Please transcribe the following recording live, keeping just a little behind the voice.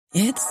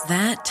It's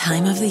that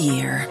time of the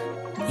year.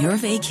 Your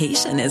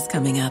vacation is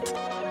coming up.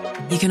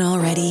 You can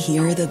already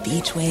hear the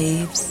beach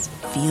waves,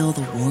 feel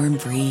the warm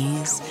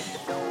breeze,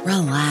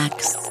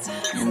 relax,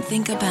 and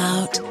think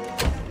about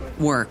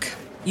work.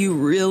 You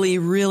really,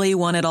 really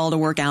want it all to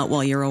work out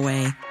while you're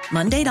away.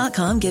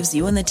 Monday.com gives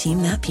you and the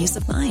team that peace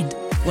of mind.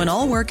 When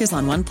all work is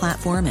on one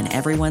platform and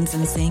everyone's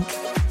in sync,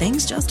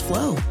 things just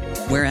flow.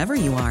 Wherever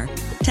you are,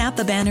 tap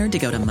the banner to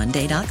go to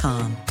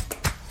Monday.com.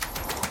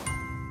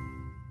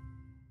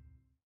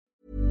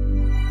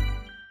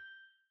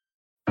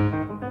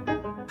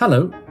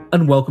 Hello,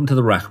 and welcome to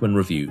the Rachman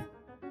Review.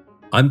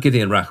 I'm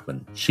Gideon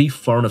Rachman, Chief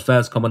Foreign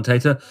Affairs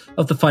Commentator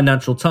of the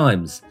Financial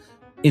Times.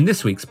 In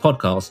this week's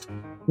podcast,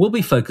 we'll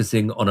be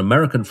focusing on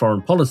American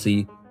foreign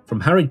policy from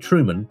Harry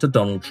Truman to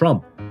Donald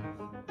Trump.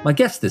 My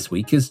guest this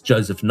week is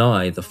Joseph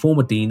Nye, the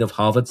former Dean of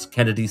Harvard's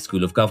Kennedy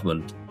School of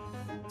Government.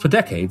 For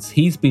decades,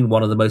 he's been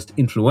one of the most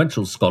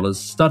influential scholars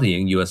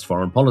studying US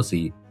foreign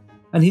policy,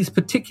 and he's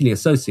particularly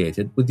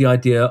associated with the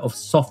idea of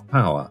soft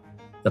power,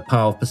 the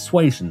power of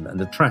persuasion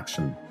and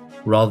attraction,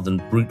 rather than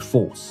brute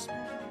force.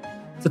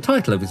 The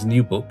title of his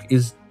new book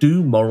is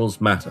Do Morals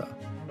Matter?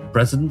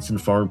 Presidents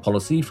and Foreign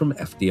Policy from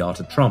FDR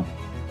to Trump.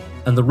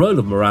 And the role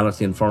of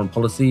morality in foreign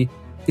policy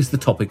is the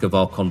topic of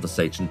our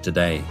conversation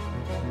today.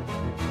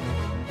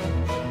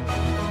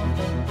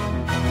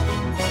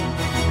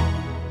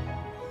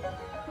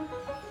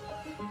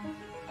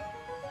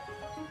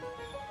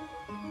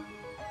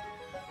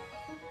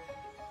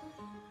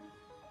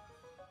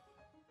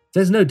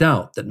 There's no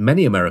doubt that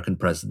many American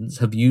presidents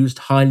have used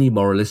highly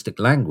moralistic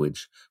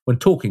language when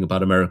talking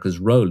about America's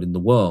role in the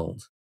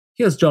world.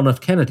 Here's John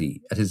F.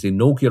 Kennedy at his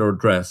inaugural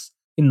address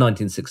in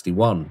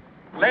 1961.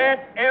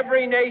 Let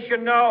every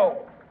nation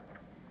know,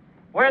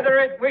 whether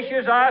it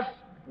wishes us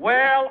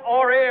well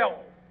or ill,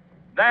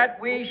 that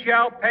we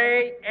shall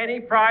pay any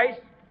price,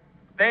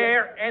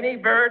 bear any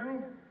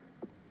burden,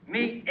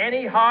 meet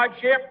any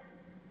hardship,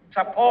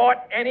 support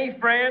any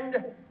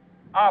friend,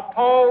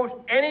 oppose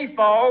any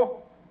foe,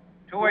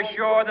 to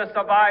assure the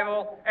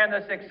survival and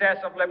the success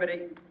of liberty.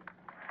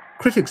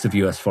 Critics of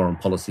US foreign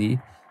policy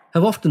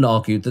have often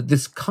argued that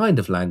this kind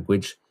of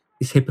language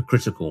is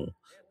hypocritical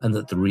and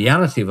that the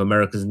reality of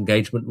America's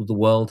engagement with the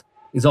world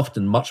is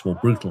often much more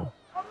brutal.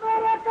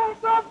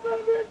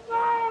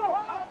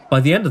 By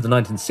the end of the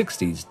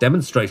 1960s,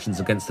 demonstrations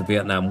against the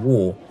Vietnam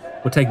War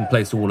were taking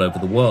place all over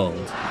the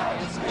world.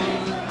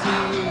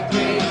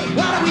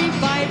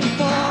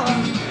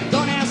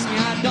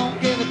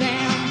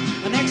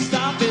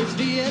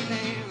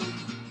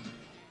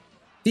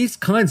 These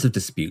kinds of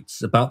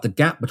disputes about the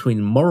gap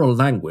between moral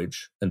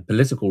language and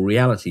political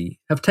reality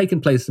have taken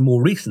place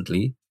more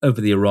recently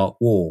over the Iraq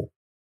War.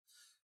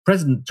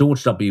 President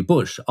George W.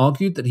 Bush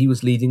argued that he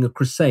was leading a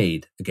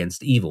crusade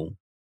against evil.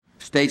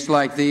 States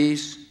like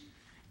these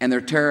and their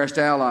terrorist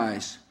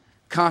allies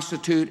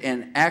constitute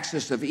an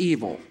axis of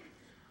evil,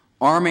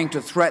 arming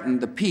to threaten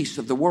the peace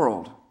of the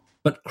world.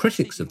 But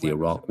critics of the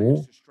Iraq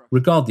War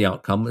regard the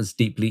outcome as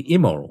deeply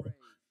immoral,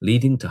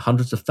 leading to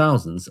hundreds of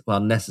thousands of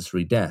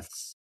unnecessary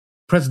deaths.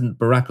 President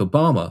Barack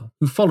Obama,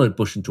 who followed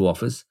Bush into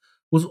office,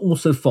 was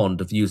also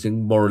fond of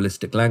using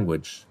moralistic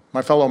language.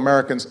 My fellow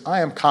Americans, I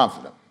am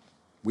confident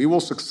we will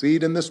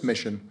succeed in this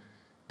mission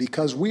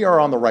because we are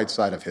on the right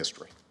side of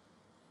history.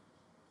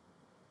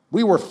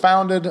 We were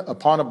founded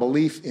upon a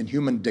belief in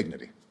human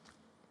dignity.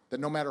 That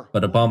no matter.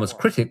 But Obama's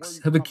critics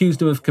have accused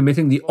him of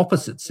committing the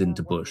opposite sin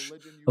to Bush,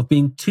 of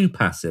being too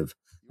passive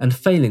and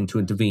failing to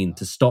intervene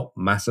to stop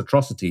mass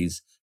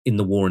atrocities in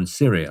the war in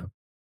Syria.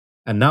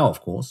 And now, of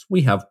course,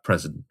 we have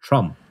President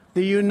Trump.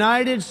 The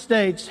United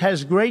States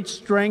has great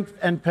strength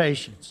and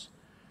patience.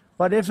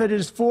 But if it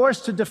is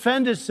forced to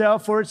defend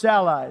itself or its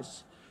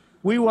allies,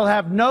 we will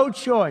have no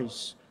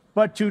choice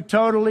but to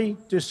totally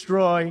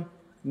destroy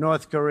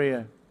North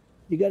Korea.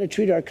 You got to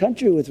treat our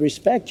country with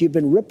respect. You've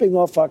been ripping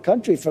off our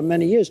country for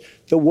many years.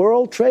 The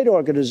World Trade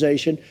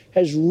Organization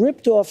has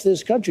ripped off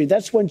this country.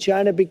 That's when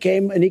China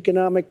became an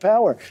economic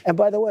power. And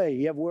by the way,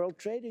 you have world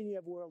trade and you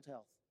have world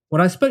health. When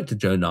I spoke to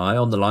Joe Nye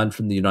on the line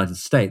from the United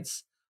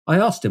States, I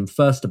asked him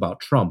first about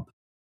Trump.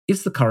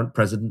 Is the current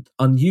president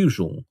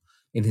unusual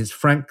in his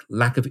frank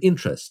lack of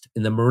interest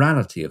in the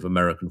morality of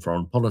American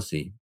foreign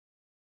policy?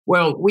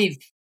 Well, we've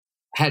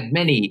had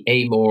many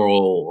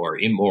amoral or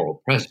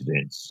immoral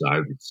presidents.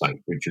 I would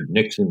cite Richard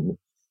Nixon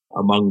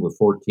among the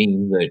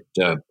 14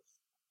 that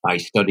I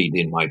studied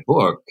in my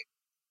book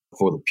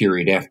for the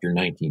period after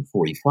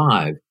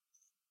 1945,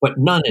 but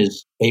none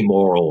as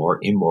amoral or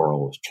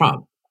immoral as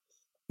Trump.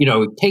 You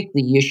know, take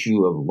the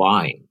issue of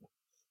lying.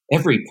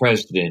 Every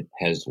president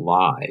has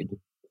lied.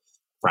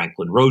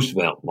 Franklin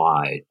Roosevelt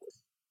lied.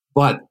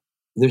 But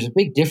there's a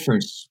big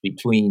difference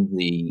between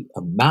the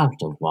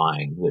amount of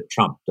lying that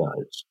Trump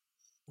does.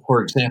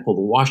 For example,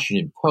 the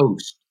Washington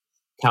Post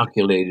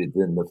calculated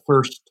that in the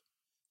first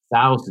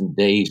 1,000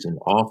 days in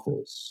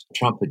office,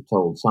 Trump had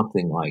told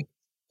something like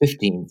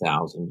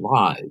 15,000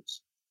 lies.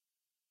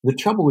 The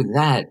trouble with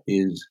that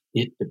is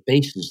it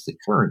debases the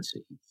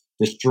currency,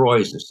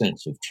 destroys the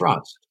sense of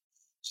trust.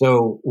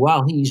 So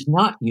while he's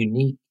not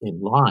unique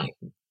in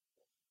lying,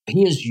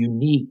 He is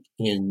unique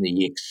in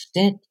the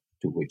extent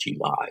to which he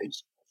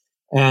lies.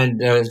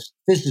 And as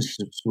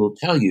physicists will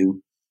tell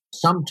you,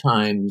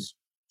 sometimes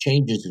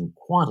changes in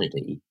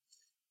quantity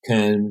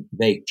can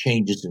make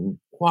changes in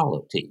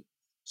quality.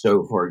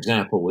 So, for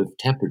example, if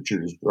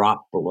temperatures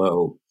drop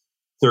below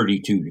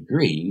 32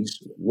 degrees,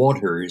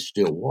 water is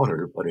still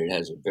water, but it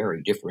has a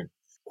very different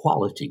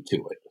quality to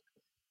it.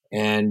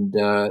 And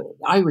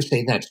I would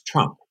say that's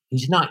Trump.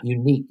 He's not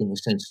unique in the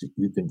sense that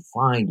you can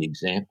find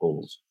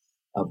examples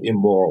of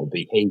immoral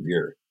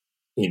behavior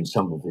in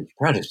some of his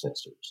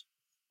predecessors,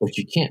 but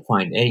you can't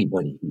find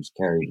anybody who's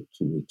carried it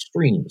to the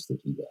extremes that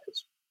he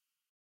does.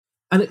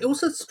 And it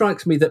also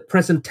strikes me that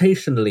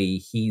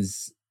presentationally,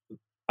 he's,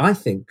 I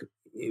think,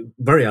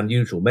 very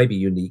unusual, maybe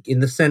unique, in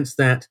the sense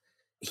that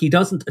he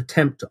doesn't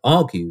attempt to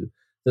argue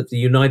that the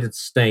United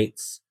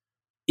States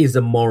is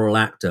a moral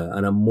actor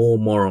and a more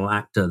moral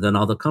actor than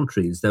other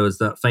countries. There was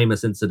that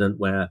famous incident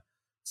where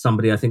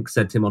somebody, I think,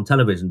 said to him on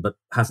television, but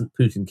hasn't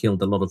Putin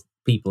killed a lot of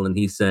people? And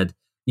he said,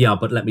 yeah,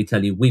 but let me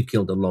tell you, we've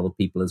killed a lot of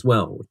people as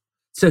well.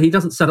 So he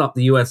doesn't set up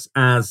the US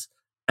as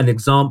an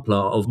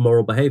exemplar of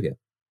moral behavior.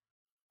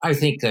 I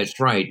think that's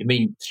right. I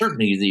mean,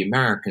 certainly the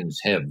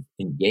Americans have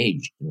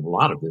engaged in a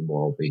lot of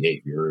immoral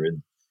behavior.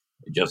 And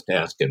just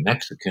ask a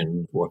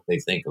Mexican what they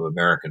think of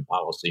American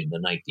policy in the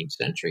 19th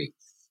century,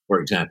 for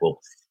example.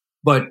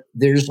 But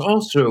there's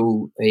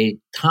also a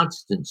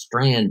constant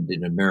strand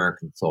in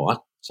American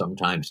thought,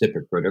 sometimes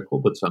hypocritical,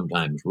 but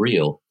sometimes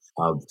real,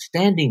 of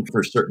standing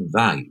for certain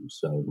values,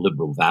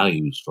 liberal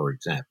values, for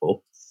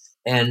example.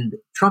 And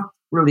Trump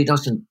really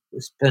doesn't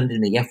spend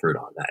any effort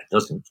on that,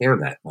 doesn't care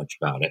that much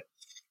about it.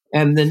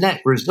 And the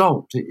net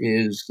result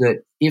is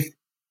that if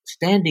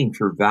standing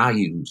for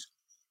values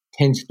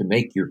tends to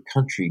make your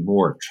country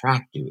more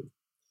attractive,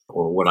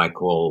 or what I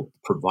call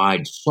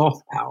provide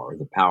soft power,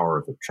 the power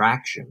of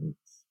attraction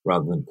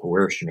rather than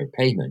coercion or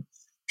payment,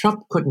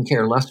 Trump couldn't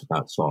care less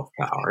about soft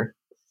power.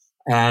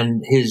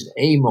 And his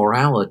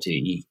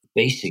amorality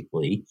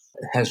basically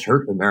has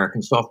hurt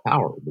American soft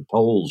power. The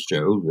polls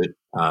show that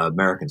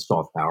American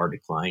soft power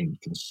declined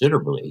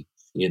considerably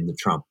in the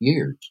Trump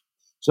years.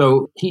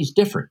 So he's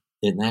different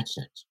in that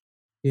sense.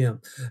 Yeah.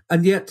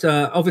 And yet,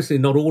 obviously,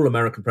 not all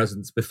American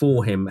presidents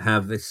before him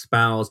have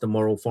espoused a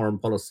moral foreign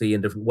policy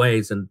in different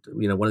ways. And,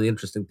 one of the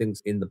interesting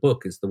things in the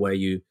book is the way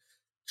you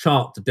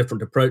chart the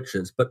different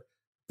approaches. But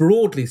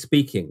broadly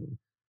speaking,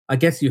 I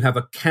guess you have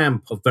a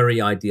camp of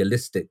very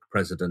idealistic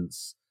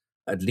presidents,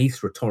 at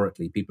least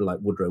rhetorically, people like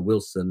Woodrow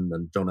Wilson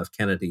and John F.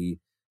 Kennedy,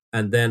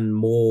 and then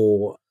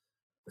more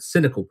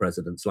cynical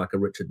presidents like a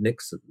Richard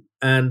Nixon.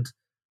 And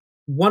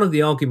one of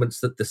the arguments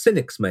that the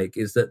cynics make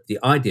is that the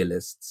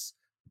idealists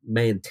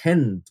may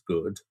intend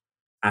good,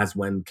 as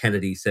when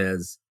Kennedy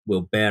says, we'll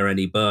bear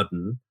any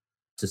burden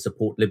to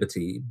support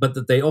liberty, but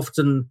that they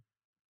often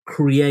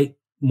create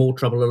more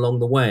trouble along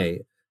the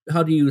way.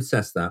 How do you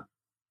assess that?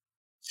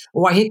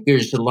 Well, I think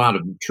there's a lot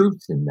of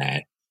truth in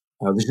that.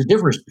 There's a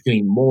difference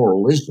between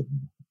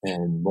moralism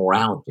and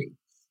morality.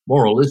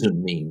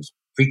 Moralism means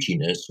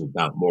preachiness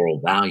about moral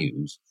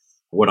values.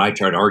 What I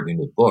try to argue in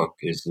the book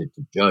is that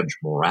to judge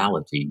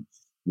morality,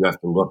 you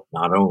have to look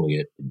not only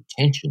at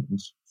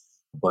intentions,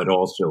 but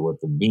also at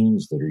the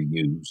means that are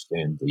used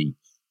and the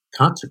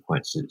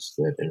consequences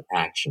that an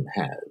action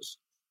has.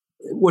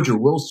 Woodrow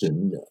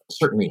Wilson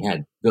certainly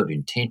had good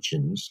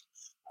intentions.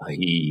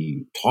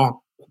 He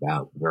talked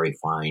about very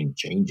fine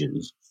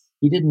changes.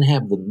 He didn't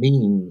have the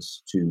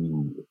means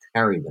to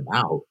carry them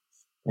out.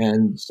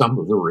 And some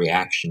of the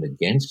reaction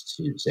against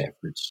his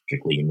efforts,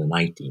 particularly in the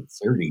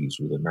 1930s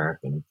with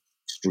American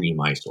extreme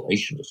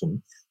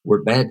isolationism,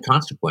 were bad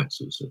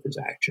consequences of his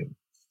action.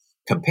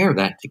 Compare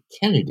that to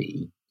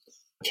Kennedy.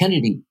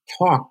 Kennedy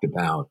talked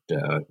about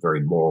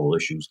very moral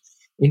issues.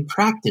 In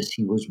practice,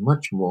 he was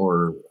much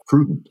more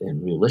prudent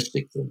and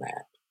realistic than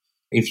that.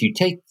 If you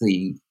take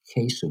the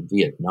case of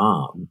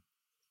Vietnam,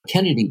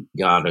 Kennedy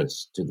got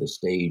us to the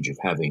stage of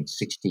having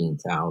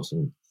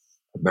 16,000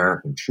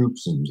 American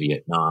troops in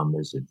Vietnam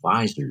as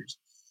advisors.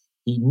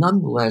 He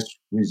nonetheless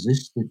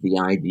resisted the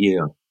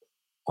idea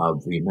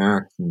of the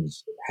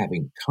Americans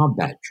having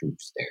combat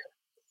troops there.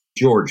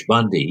 George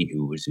Bundy,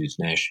 who was his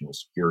national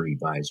security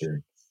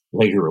advisor,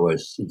 later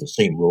was in the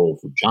same role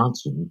for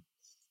Johnson,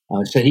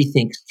 said he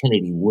thinks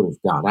Kennedy would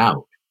have got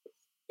out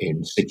in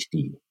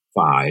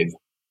 1965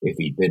 if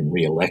he'd been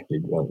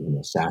reelected rather than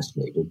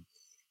assassinated.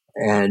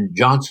 And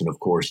Johnson, of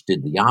course,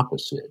 did the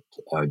opposite.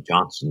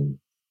 Johnson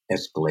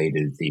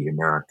escalated the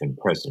American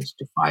presence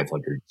to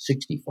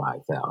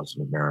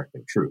 565,000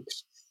 American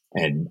troops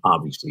and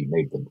obviously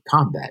made them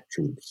combat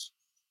troops.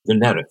 The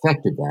net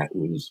effect of that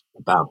was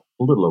about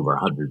a little over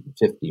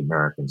 150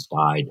 Americans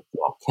died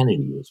while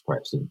Kennedy was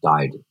president,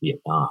 died in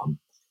Vietnam.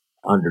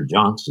 Under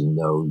Johnson,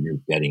 though, you're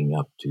getting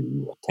up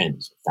to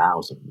tens of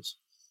thousands.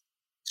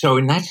 So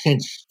in that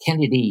sense,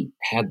 Kennedy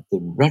had the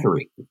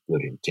rhetoric of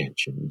good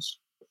intentions,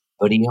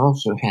 but he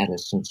also had a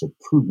sense of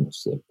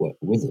prudence that went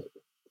with it.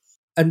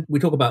 And we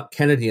talk about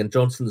Kennedy and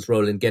Johnson's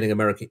role in getting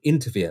America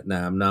into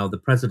Vietnam. Now, the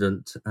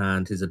president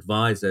and his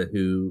advisor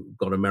who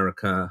got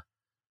America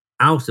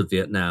out of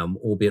Vietnam,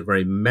 albeit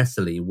very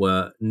messily,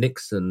 were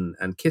Nixon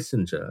and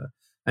Kissinger.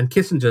 And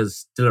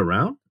Kissinger's still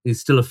around. He's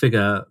still a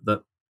figure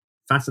that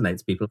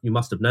fascinates people. You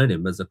must have known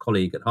him as a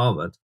colleague at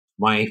Harvard.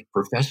 My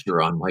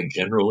professor on my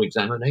general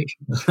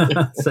examination.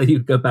 So you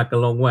go back a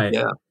long way.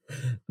 Yeah.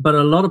 But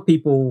a lot of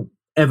people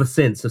ever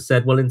since have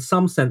said, well, in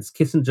some sense,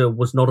 Kissinger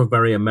was not a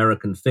very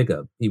American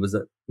figure. He was,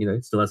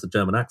 still has a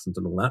German accent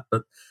and all that,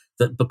 but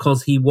that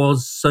because he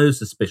was so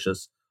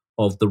suspicious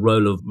of the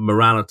role of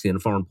morality in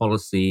foreign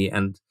policy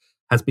and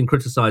has been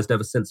criticized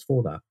ever since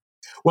for that.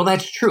 Well,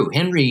 that's true.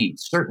 Henry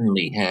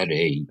certainly had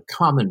a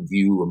common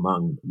view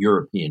among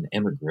European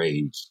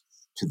emigres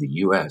to the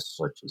U.S.,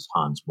 such as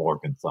Hans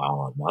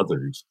Morgenthau and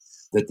others,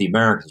 that the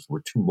Americans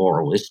were too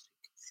moralistic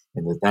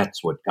and that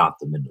that's what got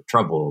them into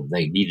trouble.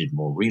 They needed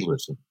more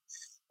realism.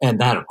 And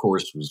that, of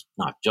course, was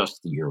not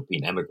just the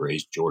European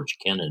emigres. George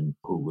Kennan,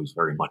 who was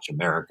very much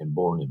American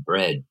born and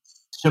bred,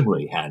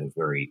 similarly had a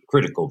very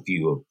critical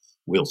view of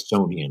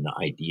Wilsonian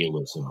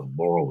idealism and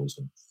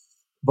moralism.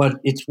 But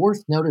it's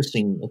worth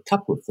noticing a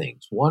couple of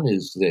things. One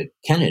is that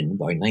Kennan,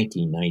 by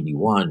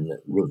 1991,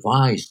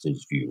 revised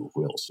his view of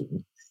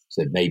Wilson,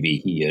 said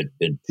maybe he had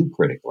been too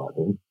critical of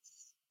him.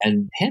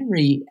 And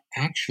Henry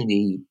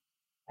actually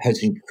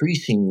has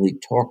increasingly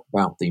talked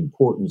about the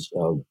importance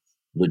of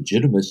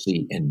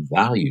legitimacy and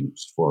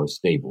values for a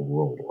stable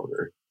world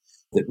order,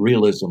 that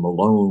realism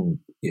alone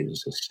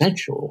is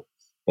essential,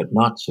 but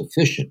not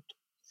sufficient.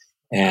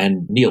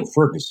 And Neil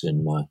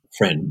Ferguson, my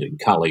friend and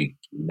colleague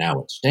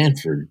now at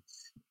Stanford,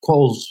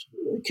 calls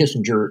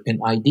Kissinger an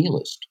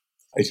idealist.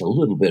 It's a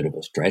little bit of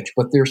a stretch,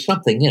 but there's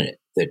something in it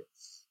that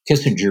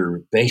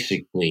Kissinger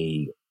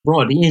basically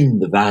brought in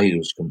the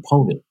values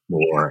component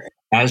more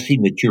as he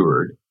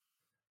matured.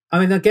 I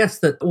mean, I guess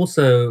that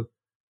also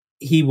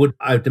he would,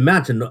 I would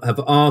imagine, have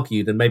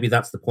argued, and maybe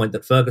that's the point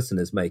that Ferguson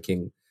is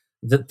making,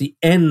 that the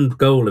end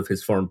goal of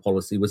his foreign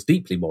policy was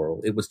deeply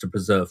moral. It was to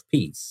preserve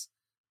peace,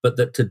 but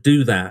that to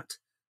do that,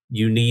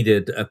 you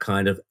needed a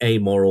kind of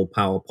amoral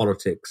power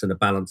politics and a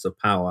balance of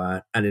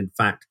power. And in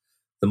fact,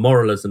 the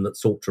moralism that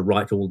sought to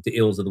right all the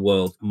ills of the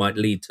world might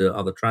lead to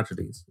other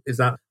tragedies. Is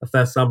that a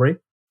fair summary?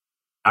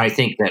 I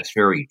think that's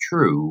very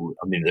true.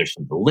 I mean, there's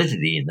some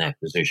validity in that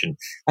position.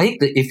 I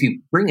think that if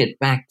you bring it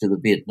back to the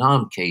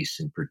Vietnam case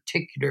in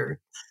particular,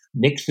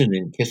 Nixon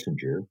and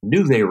Kissinger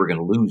knew they were going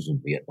to lose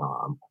in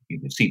Vietnam. You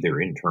can see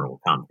their internal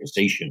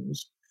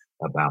conversations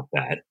about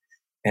that.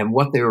 And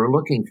what they were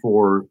looking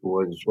for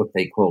was what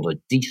they called a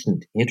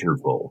decent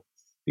interval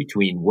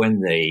between when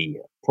they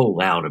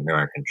pulled out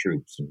American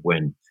troops and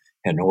when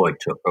Hanoi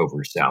took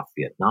over South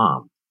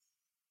Vietnam.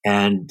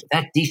 And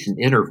that decent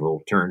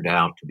interval turned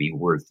out to be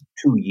worth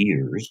 2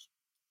 years.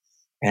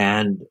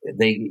 And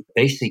they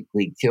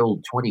basically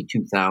killed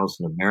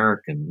 22,000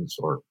 Americans,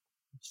 or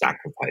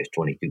sacrificed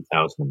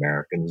 22,000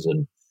 Americans,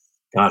 and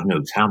God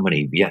knows how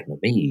many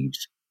Vietnamese,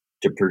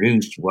 to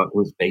produce what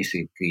was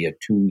basically a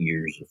 2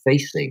 years of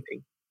face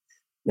saving.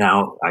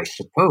 Now, I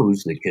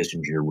suppose that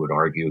Kissinger would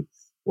argue,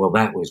 well,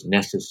 that was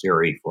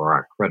necessary for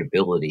our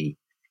credibility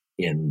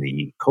in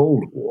the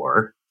Cold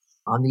War.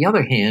 On the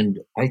other hand,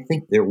 I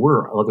think there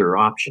were other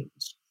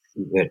options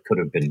that could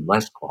have been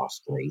less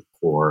costly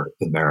for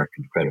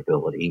American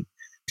credibility.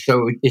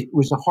 So it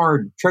was a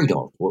hard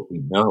trade-off. What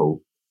we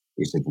know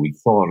is that we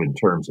thought in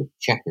terms of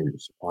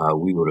checkers,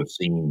 we would have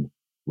seen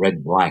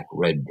red, black,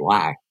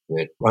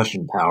 that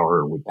Russian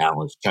power would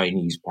balance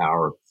Chinese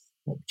power,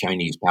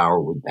 Chinese power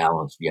would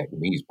balance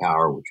Vietnamese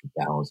power, which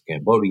would balance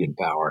Cambodian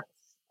power,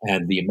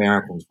 and the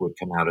Americans would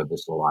come out of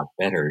this a lot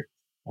better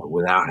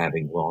without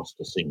having lost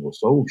a single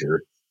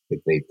soldier if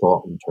they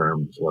thought in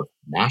terms of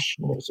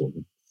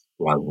nationalism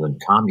rather than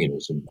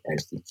communism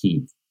as the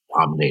key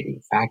dominating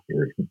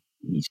factor in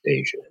East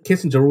Asia.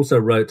 Kissinger also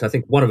wrote, I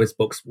think one of his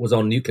books was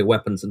on nuclear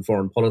weapons and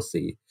foreign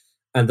policy,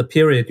 and the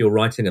period you're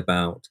writing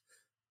about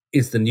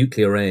is the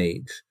nuclear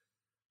age,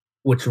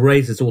 which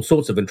raises all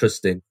sorts of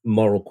interesting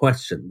moral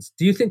questions.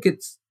 Do you think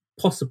it's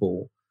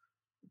possible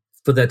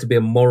for there to be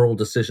a moral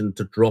decision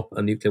to drop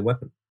a nuclear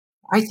weapon?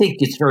 I think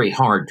it's very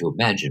hard to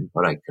imagine,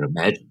 but I can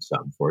imagine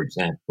some. For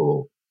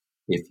example,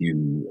 if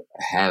you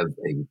have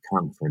a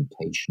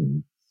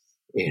confrontation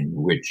in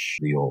which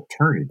the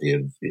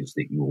alternative is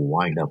that you will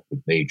wind up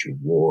with major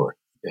war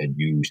and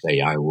you say,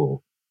 I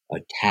will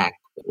attack,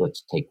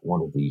 let's take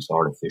one of these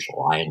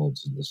artificial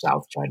islands in the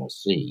South China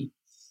Sea.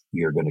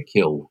 You're going to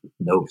kill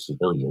no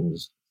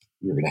civilians.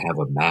 You're going to have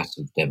a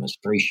massive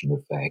demonstration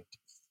effect.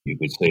 You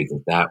could say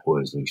that that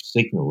was a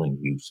signaling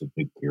use of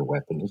nuclear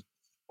weapons,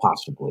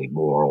 possibly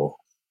moral.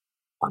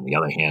 On the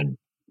other hand,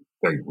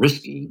 very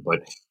risky,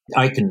 but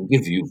I can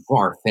give you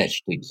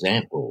far-fetched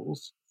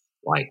examples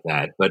like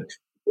that. But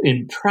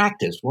in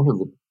practice, one of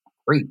the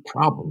great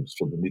problems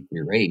for the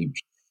nuclear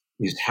age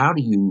is how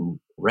do you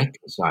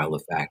reconcile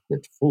the fact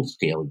that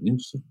full-scale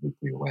use of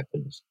nuclear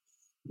weapons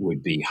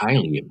would be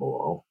highly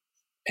immoral,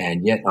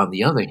 and yet, on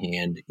the other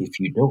hand, if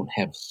you don't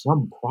have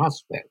some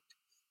prospect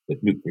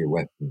that nuclear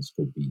weapons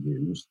could be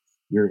used,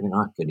 you're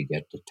not going to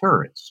get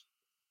deterrence.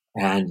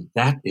 And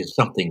that is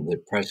something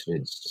that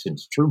presidents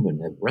since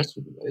Truman have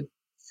wrestled with.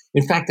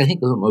 In fact, I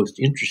think one of the most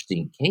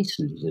interesting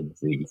cases of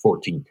the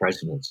 14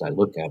 presidents I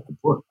look at in the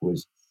book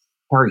was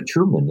Harry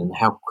Truman and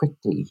how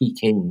quickly he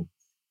came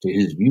to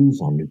his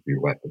views on nuclear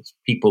weapons.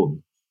 People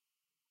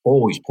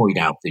always point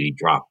out that he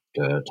dropped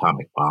an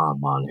atomic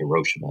bomb on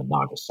Hiroshima and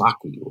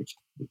Nagasaki, which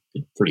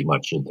was pretty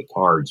much in the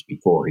cards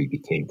before he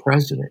became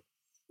president.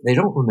 They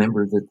don't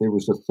remember that there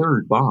was a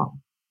third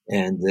bomb,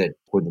 and that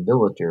when the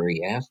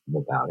military asked him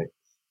about it,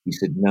 he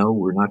said, no,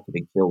 we're not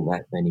going to kill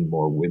that many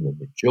more women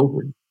and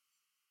children.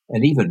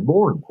 And even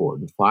more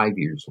important, 5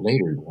 years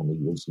later, when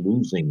he was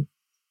losing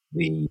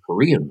the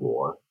Korean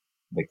War,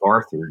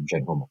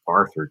 General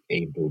MacArthur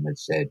came to him and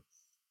said,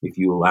 if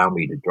you allow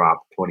me to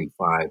drop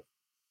 25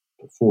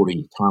 to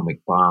 40 atomic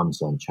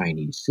bombs on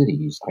Chinese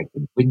cities, I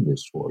can win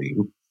this for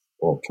you.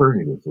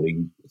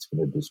 Alternatively, it's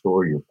going to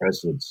destroy your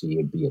presidency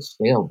and be a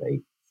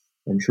stalemate.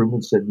 And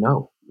Truman said,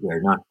 no,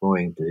 we're not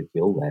going to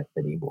kill that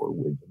many more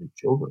women and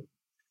children.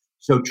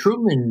 So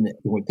Truman,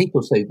 when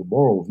people say the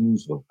moral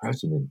views of a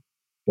president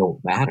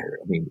don't matter,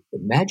 I mean,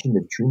 imagine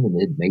if Truman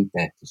had made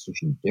that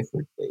decision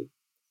differently,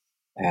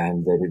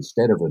 and that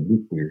instead of a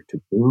nuclear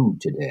taboo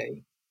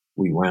today,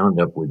 we wound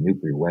up with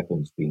nuclear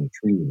weapons being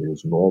treated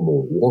as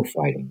normal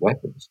warfighting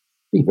weapons.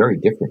 It'd be a very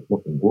different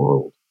looking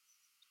world.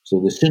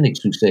 So the cynics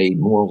who say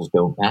morals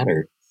don't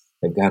matter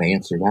have got to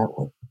answer that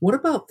one. What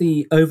about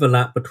the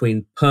overlap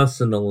between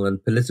personal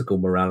and political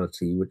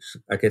morality, which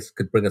I guess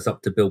could bring us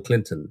up to Bill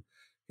Clinton,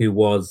 who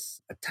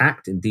was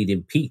attacked, indeed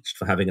impeached,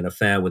 for having an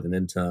affair with an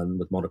intern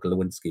with Monica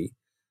Lewinsky?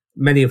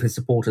 Many of his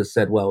supporters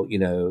said, well, you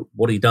know,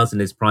 what he does in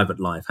his private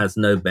life has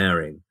no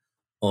bearing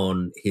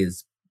on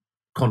his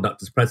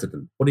conduct as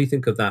president. What do you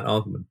think of that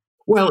argument?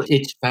 Well,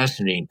 it's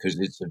fascinating because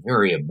it's a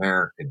very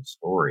American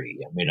story.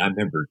 I mean, I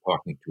remember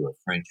talking to a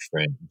French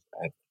friend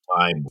at the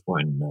time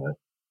when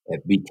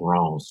at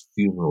Mitterrand's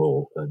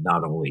funeral,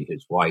 not only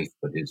his wife,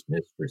 but his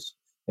mistress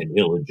and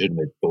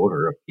illegitimate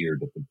daughter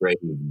appeared at the grave.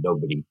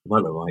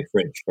 None of my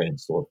French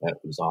friends thought that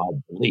was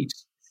odd, the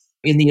least.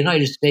 In the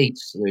United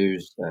States,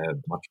 there's a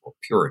much more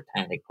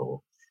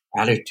puritanical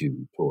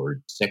attitude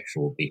toward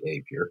sexual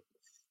behavior.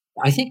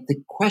 I think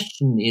the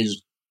question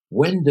is,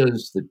 when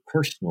does the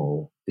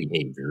personal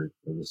behavior,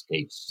 in this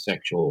case,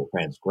 sexual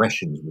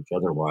transgressions, which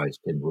otherwise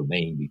can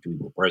remain between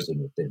the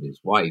president and his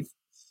wife,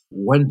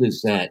 when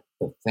does that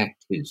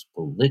affect his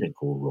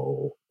political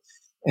role?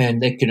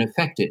 And they can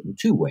affect it in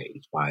two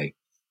ways: by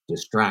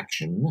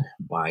distraction,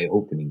 by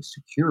opening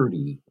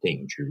security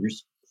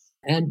dangers,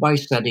 and by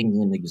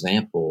setting an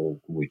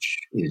example which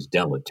is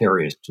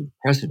deleterious to the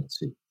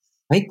presidency.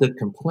 I think the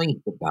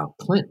complaint about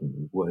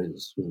Clinton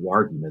was the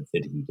argument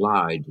that he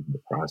lied in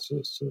the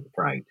process of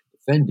trying to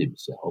defend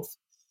himself.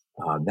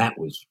 That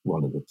was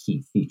one of the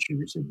key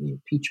features in the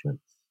impeachment.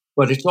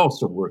 But it's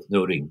also worth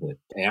noting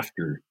that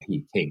after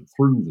he came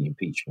through the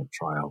impeachment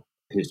trial,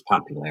 his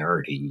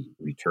popularity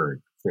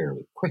returned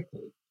fairly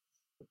quickly.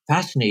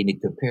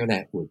 Fascinating to compare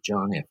that with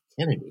John F.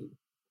 Kennedy,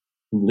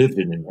 who lived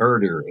in an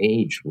earlier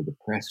age where the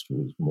press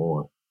was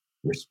more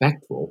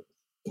respectful.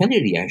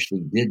 Kennedy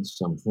actually did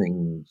some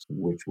things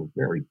which were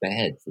very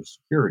bad for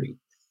security,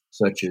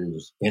 such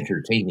as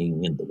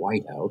entertaining in the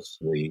White House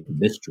the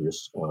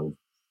mistress of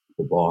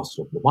the boss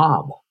of the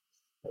mob,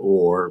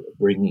 or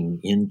bringing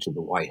into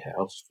the White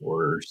House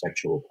for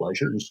sexual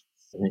pleasures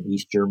an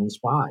East German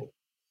spy.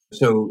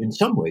 So in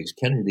some ways,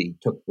 Kennedy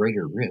took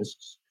greater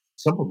risks.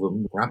 Some of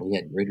them probably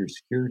had greater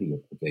security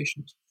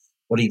implications,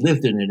 but he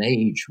lived in an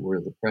age where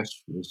the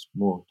press was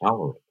more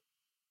tolerant.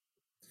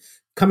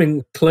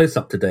 Coming close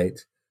up to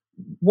date,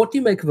 what do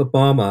you make of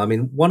Obama? I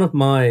mean, one of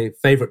my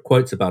favorite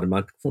quotes about him,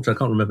 unfortunately I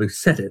can't remember who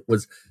said it,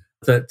 was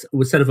that it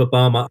was said of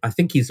Obama, I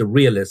think he's a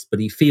realist, but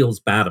he feels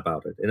bad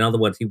about it. In other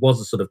words, he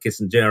was a sort of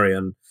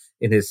Kissingerian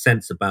in his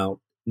sense about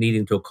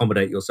needing to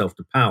accommodate yourself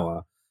to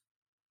power,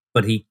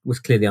 but he was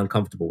clearly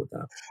uncomfortable with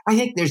that. I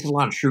think there's a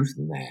lot of truth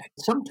in that.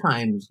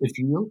 Sometimes, if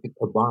you look at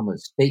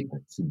Obama's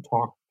statements and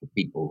talk to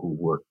people who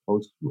work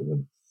close with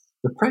him,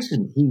 the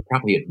president he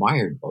probably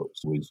admired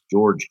most was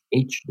George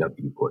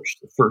H.W. Bush,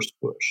 the first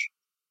Bush.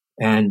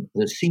 And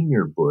the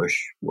senior Bush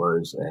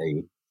was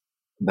a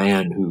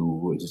man who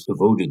was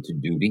devoted to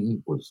duty,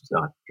 was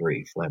not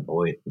very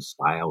flamboyant in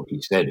style.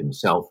 He said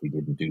himself he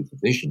didn't do the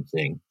vision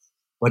thing,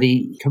 but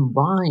he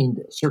combined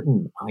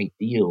certain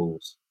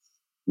ideals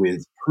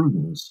with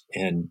prudence,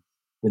 and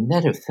the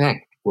net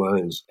effect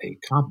was a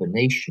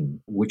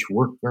combination which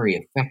worked very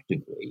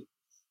effectively.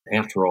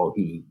 After all,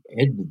 he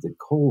ended the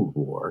Cold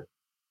War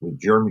with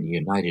Germany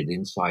united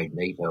inside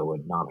NATO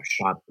and not a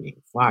shot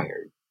being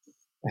fired.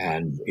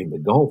 And in the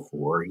Gulf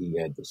War, he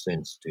had the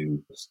sense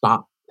to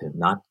stop and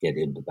not get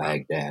into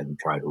Baghdad and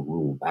try to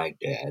rule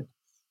Baghdad.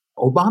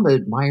 Obama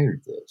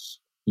admired this.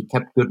 He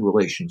kept good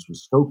relations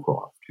with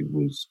Scowcroft, who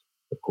was,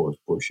 of course,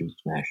 Bush's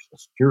national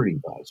security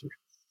advisor.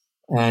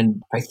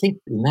 And I think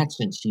in that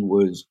sense, he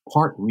was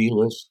part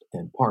realist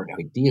and part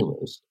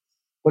idealist.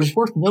 But it's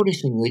worth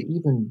noticing that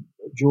even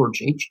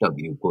George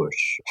H.W.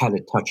 Bush had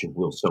a touch of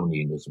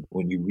Wilsonianism.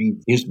 When you read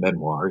his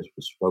memoirs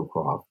with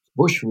Scowcroft,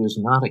 Bush was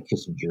not a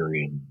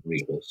Kissingerian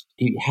realist.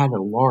 He had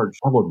a large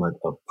element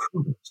of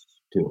prudence.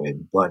 to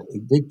him, but he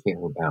did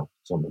care about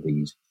some of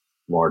these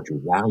larger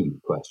value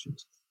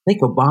questions. I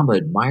think Obama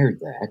admired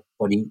that,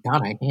 but he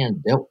got a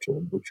hand dealt to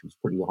him, which was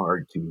pretty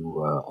hard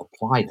to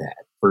apply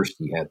that. First,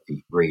 he had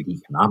the great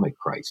economic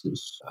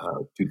crisis,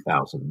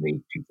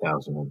 2008,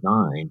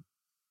 2009.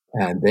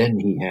 And then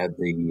he had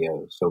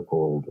the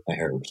so-called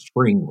Arab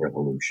Spring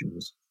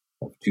revolutions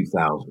of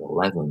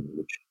 2011,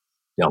 which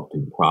dealt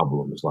in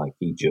problems like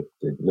Egypt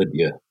and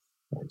Libya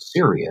and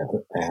Syria,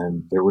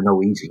 and there were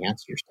no easy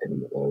answers to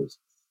any of those.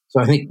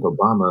 So I think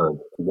Obama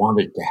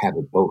wanted to have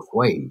it both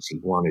ways. He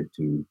wanted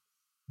to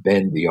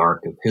bend the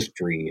arc of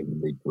history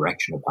in the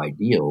direction of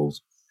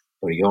ideals,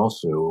 but he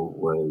also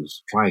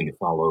was trying to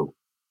follow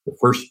the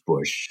first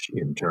Bush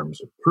in terms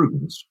of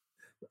prudence.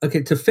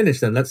 Okay, to finish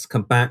then, let's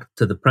come back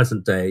to the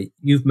present day.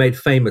 You've made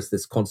famous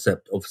this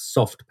concept of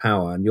soft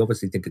power, and you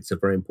obviously think it's a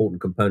very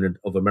important component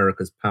of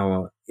America's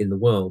power in the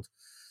world.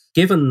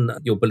 Given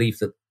your belief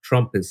that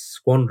Trump is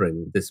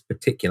squandering this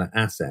particular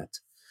asset,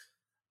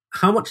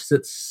 how much is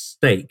at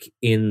stake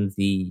in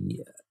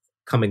the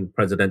coming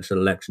presidential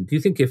election? Do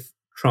you think if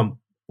Trump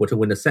were to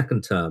win a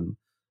second term,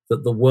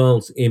 that the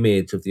world's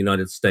image of the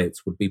United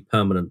States would be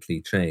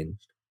permanently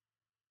changed?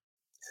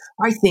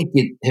 I think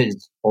it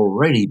has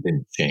already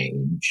been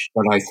changed,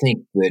 but I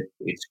think that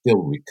it's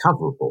still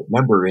recoverable.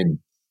 Remember, in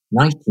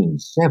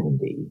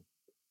 1970,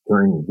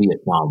 during the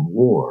Vietnam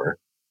War,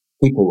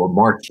 people were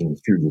marching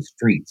through the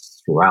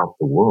streets throughout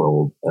the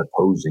world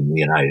opposing the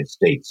United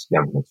States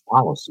government's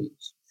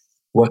policies.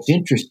 What's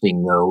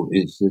interesting, though,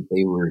 is that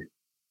they were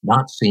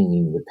not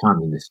singing the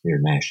Communist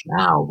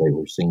Internationale. They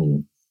were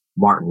singing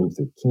Martin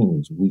Luther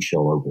King's We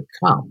Shall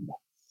Overcome,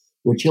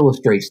 which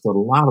illustrates that a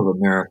lot of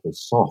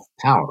America's soft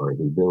power,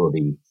 the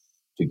ability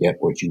to get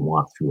what you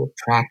want through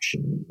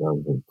attraction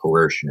rather than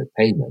coercion or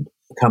payment,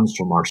 comes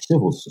from our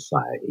civil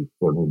society,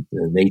 from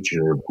the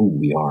nature of who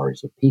we are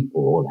as a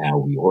people and how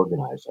we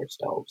organize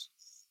ourselves.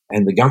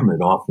 And the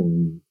government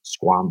often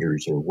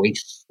squanders or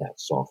wastes that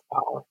soft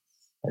power,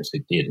 as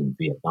it did in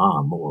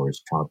Vietnam or as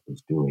Trump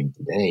is doing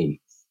today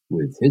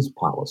with his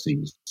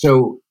policies.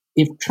 So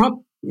if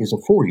Trump is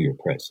a 4-year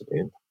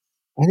president,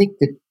 I think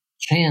the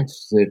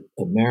chance that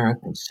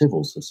American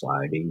civil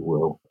society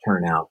will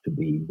turn out to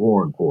be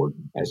more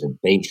important as a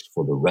base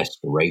for the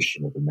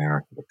restoration of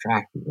American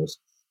attractiveness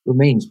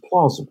remains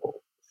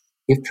plausible.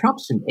 If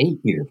Trump's an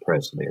 8-year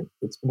president,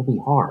 it's going to be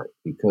hard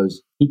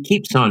because he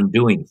keeps on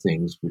doing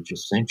things which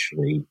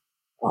essentially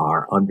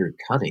are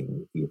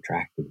undercutting the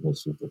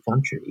attractiveness of the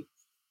country.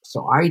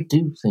 So I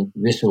do think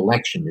this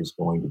election is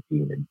going to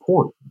be an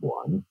important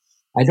one.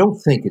 I don't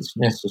think it's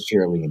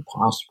necessarily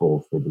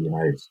impossible for the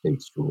United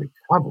States to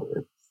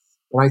recover,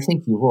 but I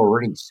think you've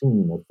already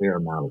seen a fair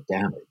amount of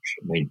damage.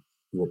 I mean,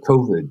 the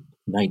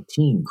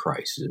COVID-19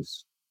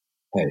 crisis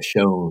has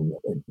shown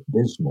an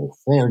abysmal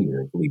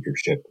failure of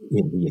leadership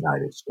in the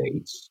United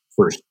States.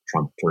 First,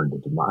 Trump turned to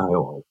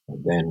denial,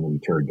 and then we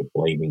turned to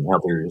blaming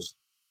others,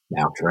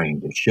 now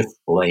trying to shift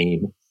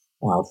blame.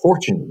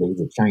 Fortunately,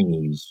 the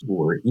Chinese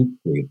were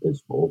equally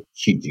abysmal.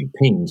 Xi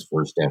Jinping's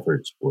first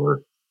efforts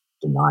were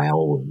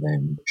denial and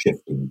then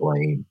shifting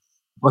blame.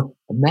 But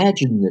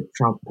imagine that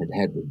Trump had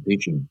had the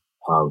vision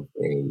of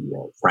a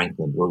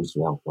Franklin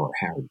Roosevelt or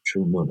Harry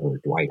Truman or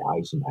Dwight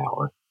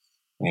Eisenhower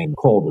and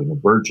called an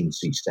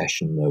emergency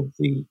session of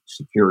the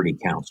Security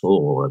Council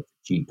or of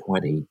the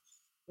G20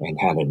 and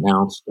had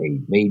announced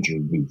a major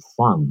new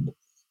fund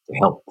to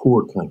help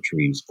poor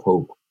countries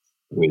cope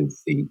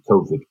with the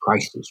COVID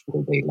crisis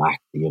where they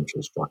lacked the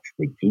infrastructure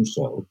to do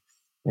so.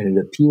 And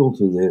it appealed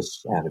to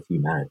this out of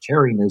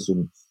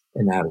humanitarianism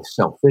and out of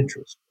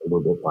self-interest, a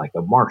little bit like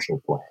a Marshall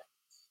Plan.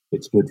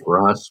 It's good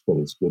for us, but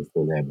it's good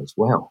for them as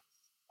well.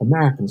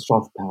 American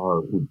soft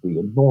power would be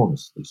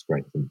enormously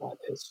strengthened by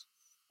this.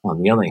 On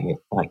the other hand,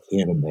 I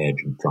can't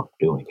imagine Trump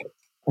doing it.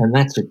 And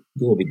that's a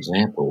good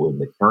example in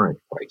the current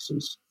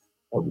crisis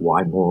of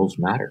why morals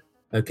matter.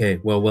 Okay,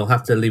 well, we'll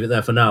have to leave it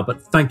there for now,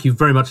 but thank you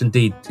very much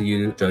indeed to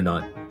you, Joe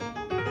Nye.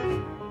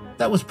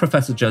 That was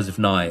Professor Joseph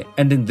Nye,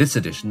 ending this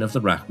edition of the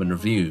Rachman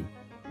Review.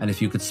 And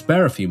if you could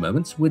spare a few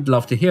moments, we'd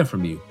love to hear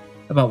from you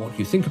about what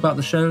you think about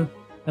the show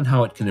and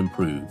how it can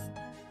improve.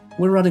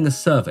 We're running a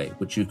survey,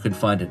 which you can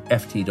find at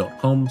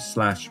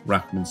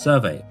ft.com/Rachman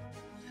survey.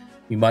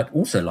 You might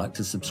also like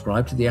to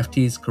subscribe to the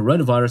FT's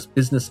Coronavirus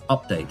Business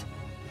Update,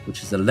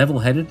 which is a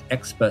level-headed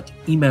expert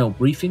email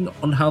briefing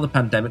on how the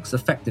pandemic's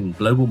affecting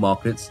global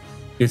markets,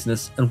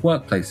 business and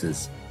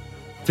workplaces.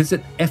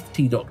 Visit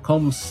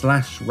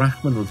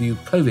ft.com/Rachman Review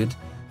COVID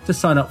to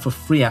sign up for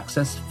free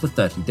access for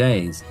 30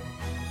 days.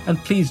 And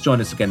please join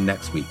us again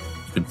next week.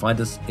 You can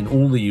find us in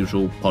all the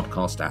usual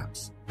podcast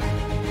apps.